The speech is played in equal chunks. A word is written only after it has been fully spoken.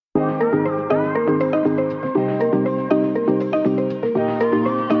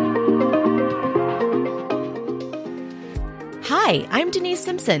Hi, I'm Denise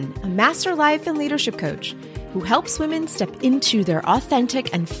Simpson, a master life and leadership coach who helps women step into their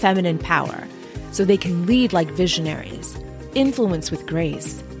authentic and feminine power so they can lead like visionaries, influence with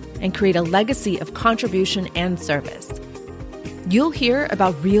grace, and create a legacy of contribution and service. You'll hear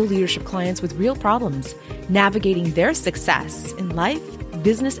about real leadership clients with real problems, navigating their success in life,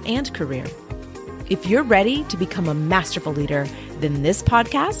 business, and career. If you're ready to become a masterful leader, then this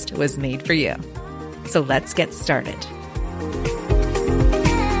podcast was made for you. So let's get started.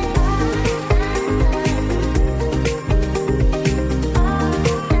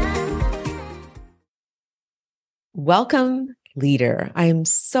 Welcome, leader. I am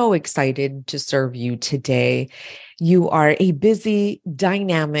so excited to serve you today. You are a busy,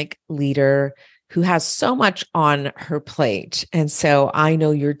 dynamic leader who has so much on her plate. And so I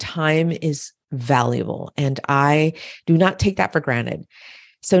know your time is valuable, and I do not take that for granted.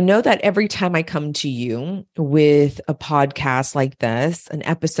 So know that every time I come to you with a podcast like this, an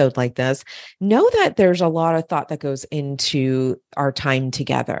episode like this, know that there's a lot of thought that goes into our time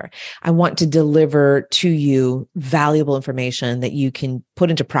together. I want to deliver to you valuable information that you can put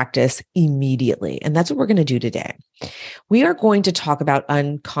into practice immediately. And that's what we're going to do today. We are going to talk about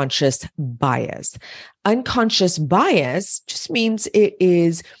unconscious bias. Unconscious bias just means it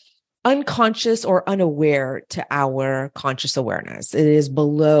is unconscious or unaware to our conscious awareness. It is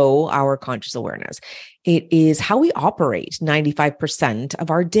below our conscious awareness. It is how we operate 95% of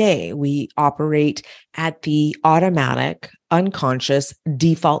our day. We operate at the automatic, unconscious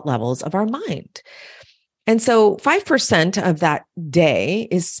default levels of our mind. And so 5% of that day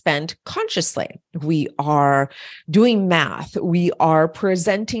is spent consciously. We are doing math. We are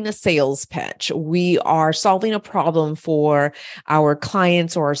presenting a sales pitch. We are solving a problem for our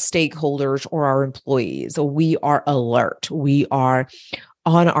clients or our stakeholders or our employees. We are alert. We are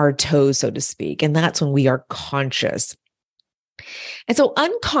on our toes, so to speak. And that's when we are conscious. And so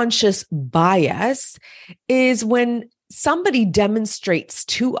unconscious bias is when somebody demonstrates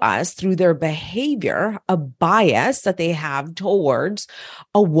to us through their behavior a bias that they have towards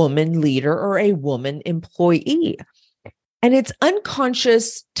a woman leader or a woman employee. And it's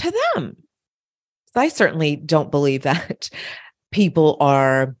unconscious to them. I certainly don't believe that people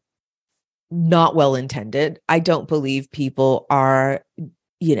are not well-intended. I don't believe people are,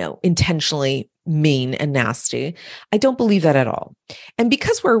 intentionally mean and nasty. I don't believe that at all. And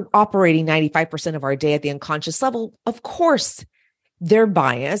because we're operating 95% of our day at the unconscious level, of course, their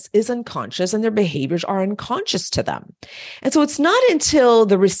bias is unconscious and their behaviors are unconscious to them. And so it's not until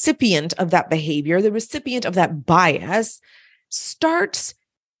the recipient of that behavior, the recipient of that bias, starts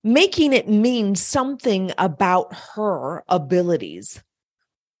making it mean something about her abilities,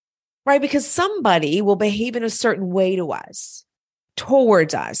 right? Because somebody will behave in a certain way to us,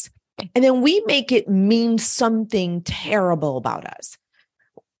 towards us, and then we make it mean something terrible about us.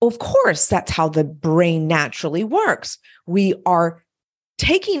 Of course, that's how the brain naturally works. We are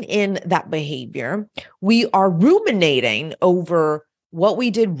taking in that behavior. We are ruminating over what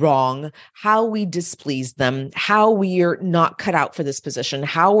we did wrong, how we displeased them, how we're not cut out for this position,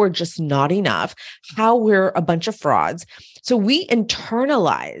 how we're just not enough, how we're a bunch of frauds. So we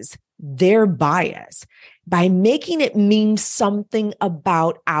internalize their bias by making it mean something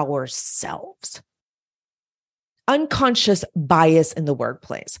about ourselves. Unconscious bias in the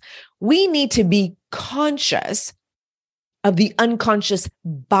workplace. We need to be conscious of the unconscious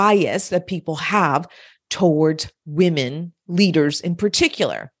bias that people have towards women leaders in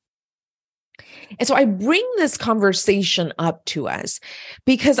particular. And so I bring this conversation up to us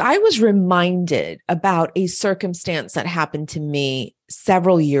because I was reminded about a circumstance that happened to me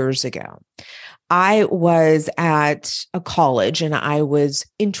several years ago. I was at a college and I was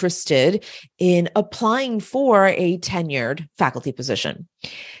interested in applying for a tenured faculty position.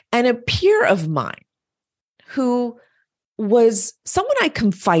 And a peer of mine who was someone I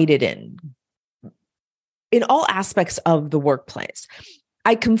confided in all aspects of the workplace.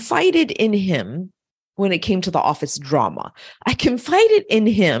 I confided in him when it came to the office drama. I confided in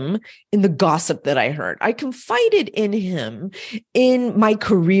him in the gossip that I heard. I confided in him in my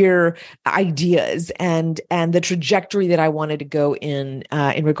career ideas and the trajectory that I wanted to go in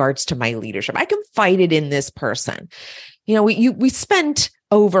regards to my leadership. I confided in this person. We spent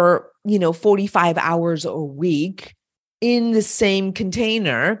over 45 hours a week in the same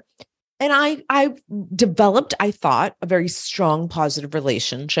container. And I developed, I thought, a very strong, positive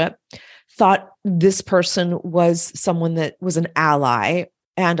relationship. Thought this person was someone that was an ally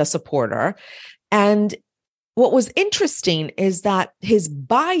and a supporter. And what was interesting is that his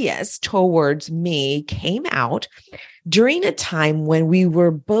bias towards me came out during a time when we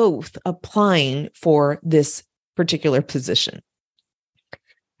were both applying for this particular position.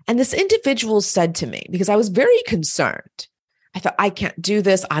 And this individual said to me, because I was very concerned, I thought, I can't do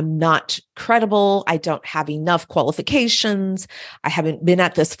this. I'm not credible. I don't have enough qualifications. I haven't been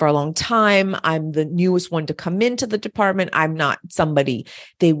at this for a long time. I'm the newest one to come into the department. I'm not somebody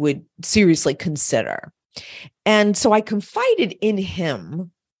they would seriously consider. And so I confided in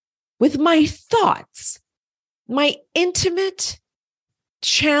him with my thoughts, my intimate,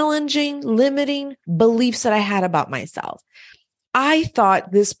 challenging, limiting beliefs that I had about myself. I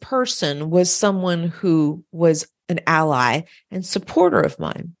thought this person was someone who was an ally and supporter of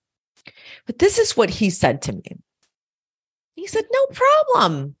mine. But this is what he said to me. He said, no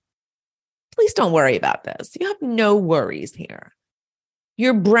problem. Please don't worry about this. You have no worries here.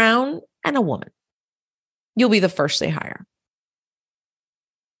 You're brown and a woman. You'll be the first they hire.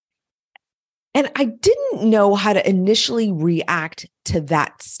 And I didn't know how to initially react to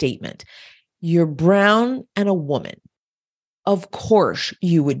that statement. You're brown and a woman. Of course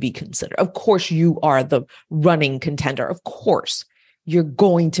you would be considered. Of course you are the running contender. Of course you're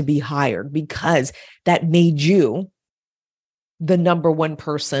going to be hired because that made you the number one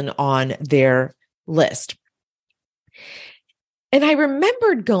person on their list. And I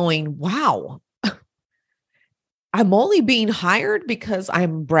remembered going, wow, I'm only being hired because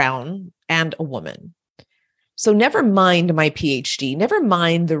I'm brown and a woman. So never mind my PhD, never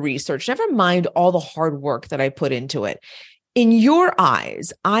mind the research, never mind all the hard work that I put into it. In your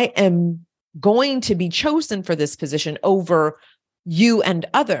eyes, I am going to be chosen for this position over you and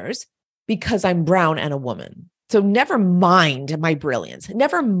others because I'm brown and a woman. So never mind my brilliance,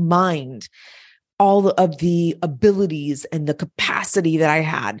 never mind all of the abilities and the capacity that I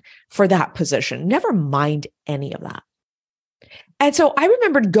had for that position. Never mind any of that. And so I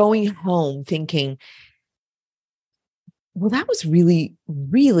remembered going home thinking, well, that was really,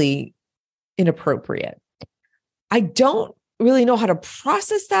 really inappropriate. I don't really know how to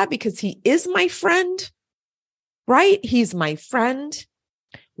process that because he is my friend, right? He's my friend.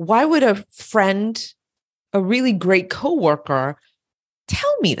 Why would a friend, a really great coworker,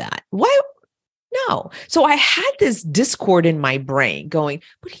 tell me that? Why? No. So I had this discord in my brain going,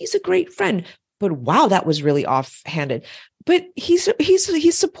 but he's a great friend. But wow, that was really offhanded. But he's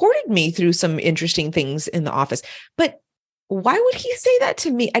supported me through some interesting things in the office. But why would he say that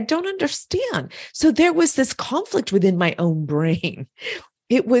to me? I don't understand. So there was this conflict within my own brain.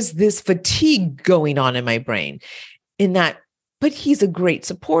 It was this fatigue going on in my brain in that, but he's a great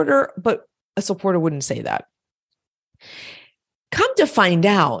supporter, but a supporter wouldn't say that. Come to find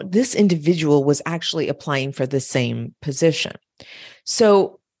out, this individual was actually applying for the same position.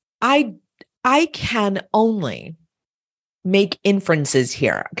 So I can only make inferences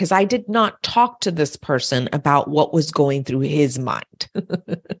here because I did not talk to this person about what was going through his mind.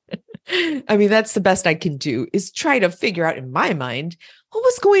 I mean, that's the best I can do is try to figure out in my mind what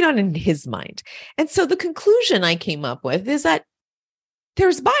was going on in his mind. And so the conclusion I came up with is that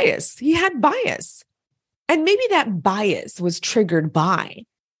there's bias. He had bias. And maybe that bias was triggered by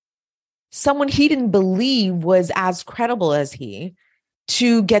someone he didn't believe was as credible as he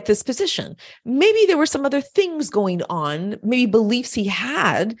to get this position. Maybe there were some other things going on, maybe beliefs he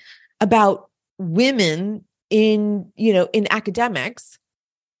had about women in academics,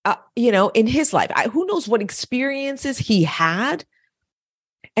 in his life. Who knows what experiences he had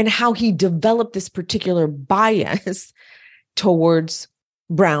and how he developed this particular bias towards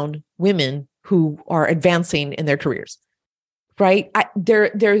brown women who are advancing in their careers, right?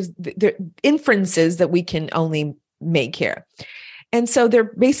 There's inferences that we can only make here. And so they're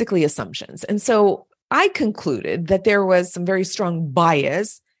basically assumptions. And so I concluded that there was some very strong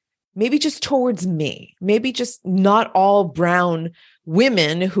bias, maybe just towards me, maybe just not all brown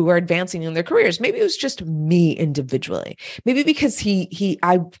women who are advancing in their careers. Maybe it was just me individually. Maybe because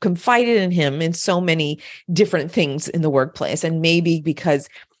I confided in him in so many different things in the workplace. And maybe because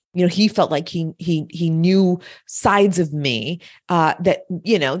he felt like he knew sides of me that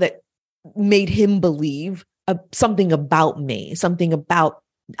made him believe something about me, something about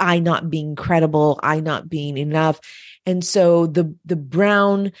I not being credible, I not being enough. And so the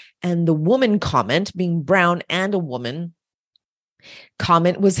brown and the woman comment, being brown and a woman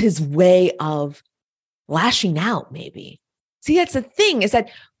comment, was his way of lashing out, maybe. See, that's the thing, is that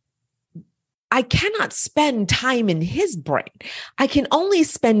I cannot spend time in his brain. I can only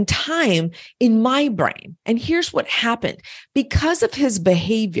spend time in my brain. And here's what happened. Because of his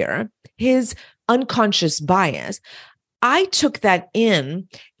behavior, his unconscious bias, I took that in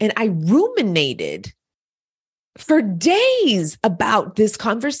and I ruminated for days about this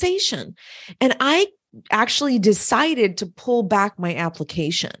conversation. And I actually decided to pull back my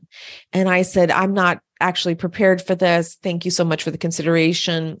application. And I said, I'm not actually prepared for this. Thank you so much for the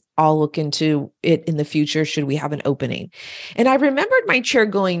consideration. I'll look into it in the future should we have an opening. And I remembered my chair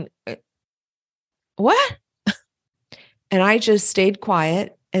going, what? And I just stayed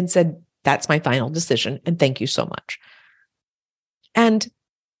quiet and said, that's my final decision. And thank you so much. And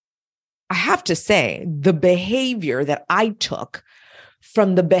I have to say, the behavior that I took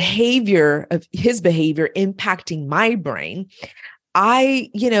from the behavior of his behavior impacting my brain, I,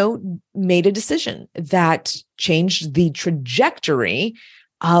 made a decision that changed the trajectory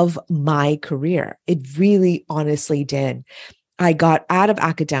of my career. It really honestly did. I got out of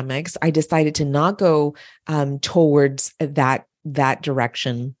academics. I decided to not go towards that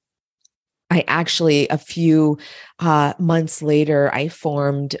direction. I actually, a few months later, I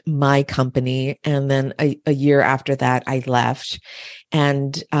formed my company. And then a year after that, I left.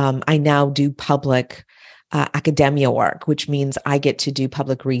 And I now do public academia work, which means I get to do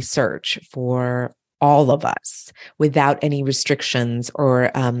public research for all of us without any restrictions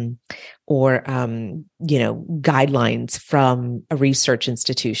or guidelines from a research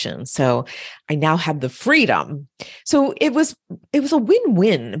institution. So I now have the freedom. So it was a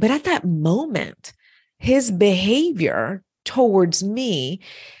win-win. But at that moment, his behavior towards me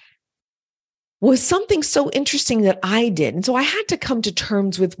was something so interesting that I did. And so I had to come to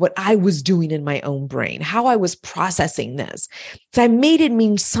terms with what I was doing in my own brain, how I was processing this. So I made it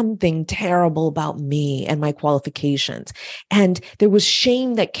mean something terrible about me and my qualifications. And there was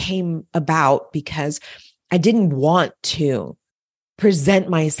shame that came about because I didn't want to present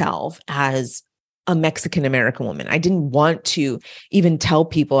myself as a Mexican American woman. I didn't want to even tell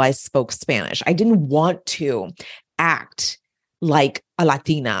people I spoke Spanish. I didn't want to act like a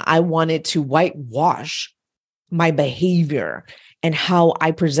Latina. I wanted to whitewash my behavior and how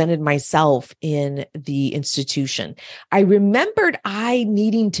I presented myself in the institution. I remembered I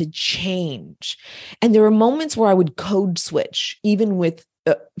needing to change. And there were moments where I would code switch, even with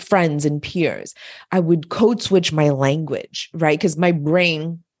friends and peers. I would code switch my language, right? Because my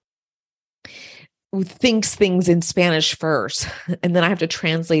brain thinks things in Spanish first, and then I have to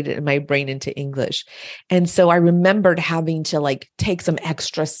translate it in my brain into English. And so I remembered having to take some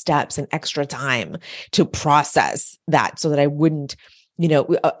extra steps and extra time to process that so that I wouldn't,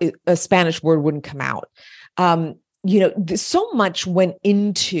 a Spanish word wouldn't come out. So much went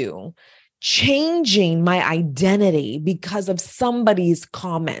into changing my identity because of somebody's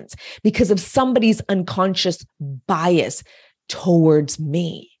comments, because of somebody's unconscious bias towards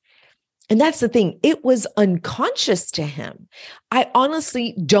me. And that's the thing. It was unconscious to him. I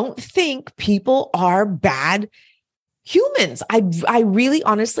honestly don't think people are bad humans. I really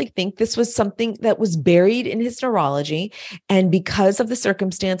honestly think this was something that was buried in his neurology. And because of the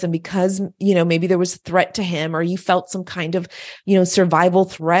circumstance and because, maybe there was a threat to him or he felt some kind of, survival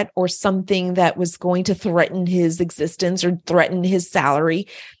threat or something that was going to threaten his existence or threaten his salary,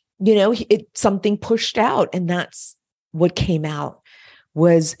 something pushed out. And that's what came out.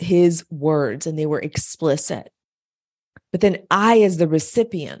 Was his words, and they were explicit. But then I, as the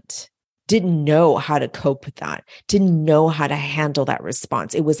recipient, didn't know how to cope with that, didn't know how to handle that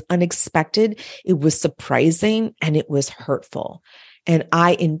response. It was unexpected, it was surprising, and it was hurtful. And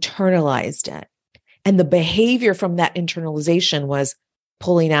I internalized it. And the behavior from that internalization was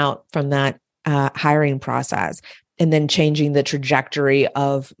pulling out from that hiring process and then changing the trajectory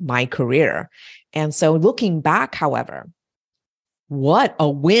of my career. And so looking back, however, what a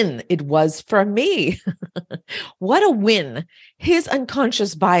win it was for me. What a win. His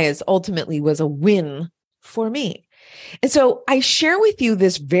unconscious bias ultimately was a win for me. And so I share with you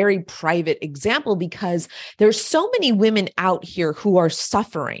this very private example because there's so many women out here who are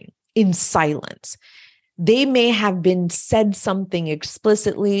suffering in silence. They may have been said something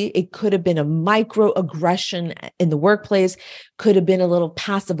explicitly. It could have been a microaggression in the workplace, could have been a little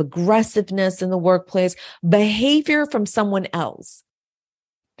passive aggressiveness in the workplace, behavior from someone else.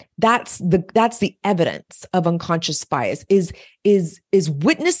 That's the evidence of unconscious bias is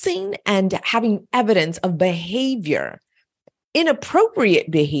witnessing and having evidence of behavior,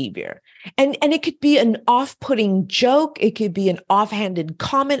 inappropriate behavior. And it could be an off-putting joke. It could be an offhanded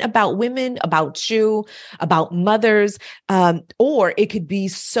comment about women, about you, about mothers, or it could be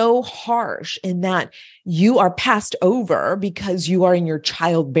so harsh in that you are passed over because you are in your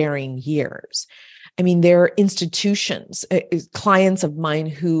childbearing years. I mean, there are institutions, clients of mine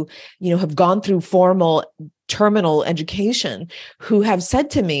who, have gone through formal terminal education who have said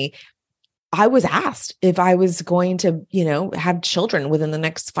to me, I was asked if I was going to, have children within the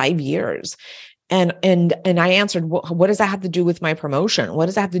next 5 years. And I answered, what does that have to do with my promotion? What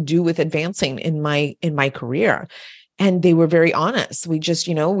does that have to do with advancing in my career? And they were very honest. We just,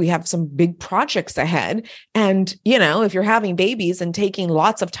 we have some big projects ahead. And, if you're having babies and taking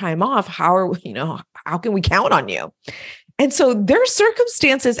lots of time off, how can we count on you? And so there are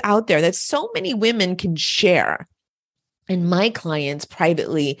circumstances out there that so many women can share. And my clients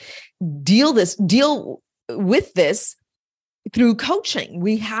privately deal with this through coaching.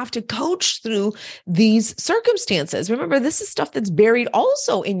 We have to coach through these circumstances. Remember, this is stuff that's buried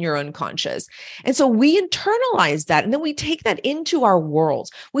also in your unconscious. And so we internalize that, and then we take that into our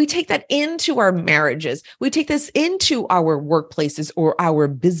worlds. We take that into our marriages. We take this into our workplaces or our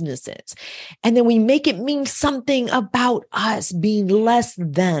businesses. And then we make it mean something about us being less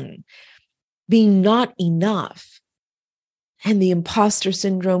than, being not enough. And the imposter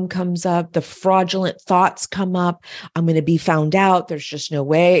syndrome comes up. The fraudulent thoughts come up. I'm going to be found out. There's just no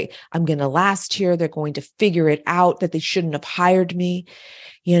way I'm going to last here. They're going to figure it out that they shouldn't have hired me,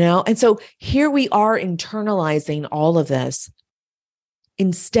 And so here we are internalizing all of this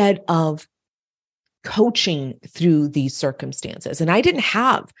instead of coaching through these circumstances. And I didn't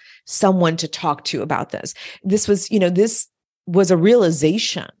have someone to talk to about this. This was a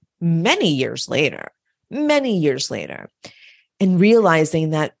realization many years later. And realizing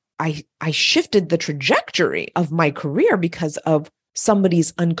that I shifted the trajectory of my career because of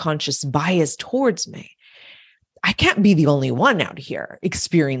somebody's unconscious bias towards me. I can't be the only one out here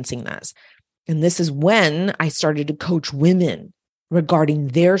experiencing this. And this is when I started to coach women regarding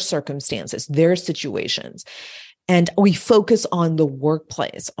their circumstances, their situations. And we focus on the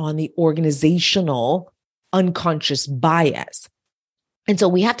workplace, on the organizational unconscious bias. And so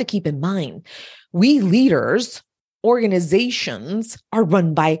we have to keep in mind, we leaders, organizations are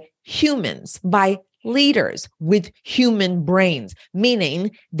run by humans, by leaders with human brains, meaning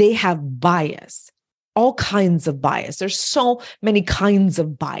they have bias, all kinds of bias. There's so many kinds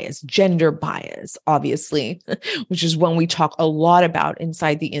of bias, gender bias, obviously, which is one we talk a lot about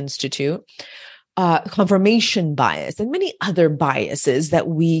inside the Institute, confirmation bias, and many other biases that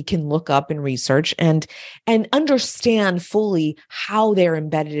we can look up and research and understand fully how they're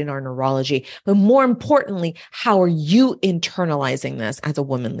embedded in our neurology. But more importantly, how are you internalizing this as a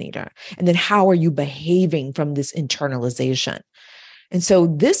woman leader? And then how are you behaving from this internalization? And so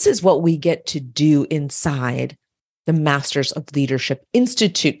this is what we get to do inside the Masters of Leadership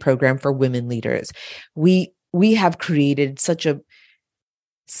Institute program for women leaders. We have created such a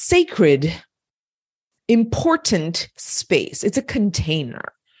sacred, important space. It's a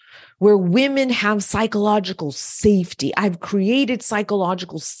container where women have psychological safety. I've created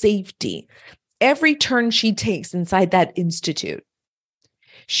psychological safety. Every turn she takes inside that institute,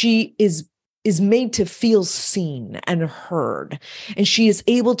 she is made to feel seen and heard, and she is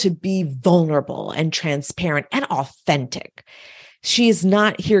able to be vulnerable and transparent and authentic. She is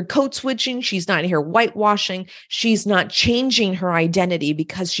not here code switching. She's not here whitewashing. She's not changing her identity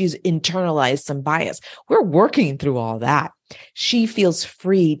because she's internalized some bias. We're working through all that. She feels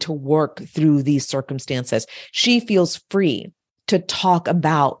free to work through these circumstances. She feels free to talk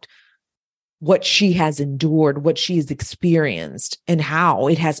about what she has endured, what she has experienced, and how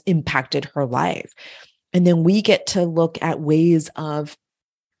it has impacted her life. And then we get to look at ways of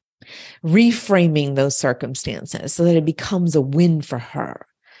reframing those circumstances so that it becomes a win for her.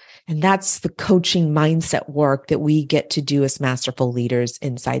 And that's the coaching mindset work that we get to do as masterful leaders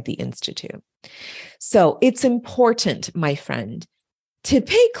inside the Institute. So it's important, my friend, to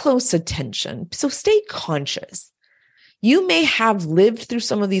pay close attention. So stay conscious. You may have lived through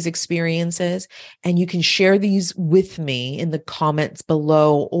some of these experiences, and you can share these with me in the comments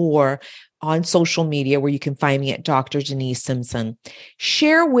below or on social media, where you can find me at Dr. Denise Simpson.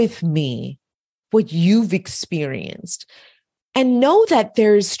 Share with me what you've experienced, and know that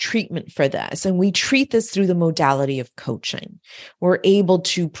there's treatment for this. And we treat this through the modality of coaching. We're able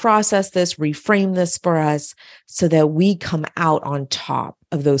to process this, reframe this for us so that we come out on top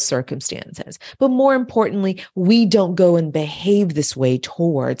of those circumstances. But more importantly, we don't go and behave this way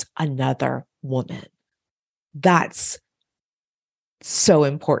towards another woman. That's so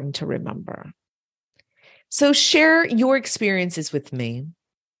important to remember. So share your experiences with me.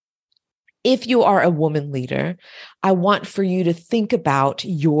 If you are a woman leader, I want for you to think about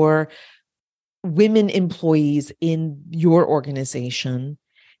your women employees in your organization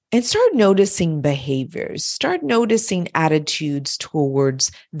and start noticing behaviors, start noticing attitudes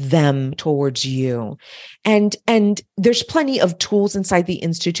towards them, towards you. And there's plenty of tools inside the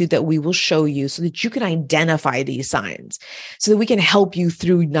Institute that we will show you so that you can identify these signs, so that we can help you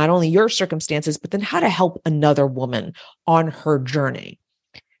through not only your circumstances, but then how to help another woman on her journey.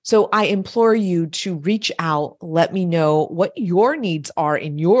 So I implore you to reach out, let me know what your needs are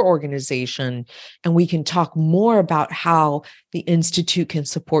in your organization, and we can talk more about how the Institute can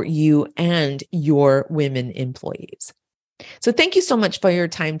support you and your women employees. So thank you so much for your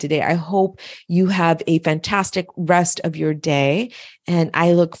time today. I hope you have a fantastic rest of your day, and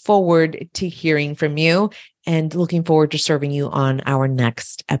I look forward to hearing from you and looking forward to serving you on our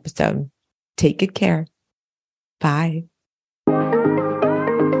next episode. Take good care. Bye.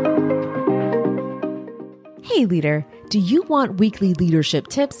 Hey, leader, do you want weekly leadership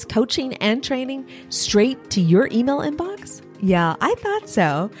tips, coaching, and training straight to your email inbox? Yeah, I thought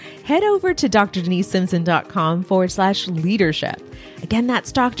so. Head over to drdenisesimpson.com/leadership. Again,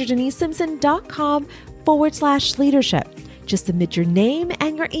 that's drdenisesimpson.com/leadership. Just submit your name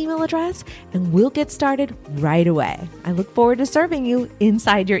and your email address, and we'll get started right away. I look forward to serving you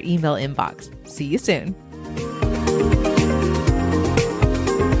inside your email inbox. See you soon.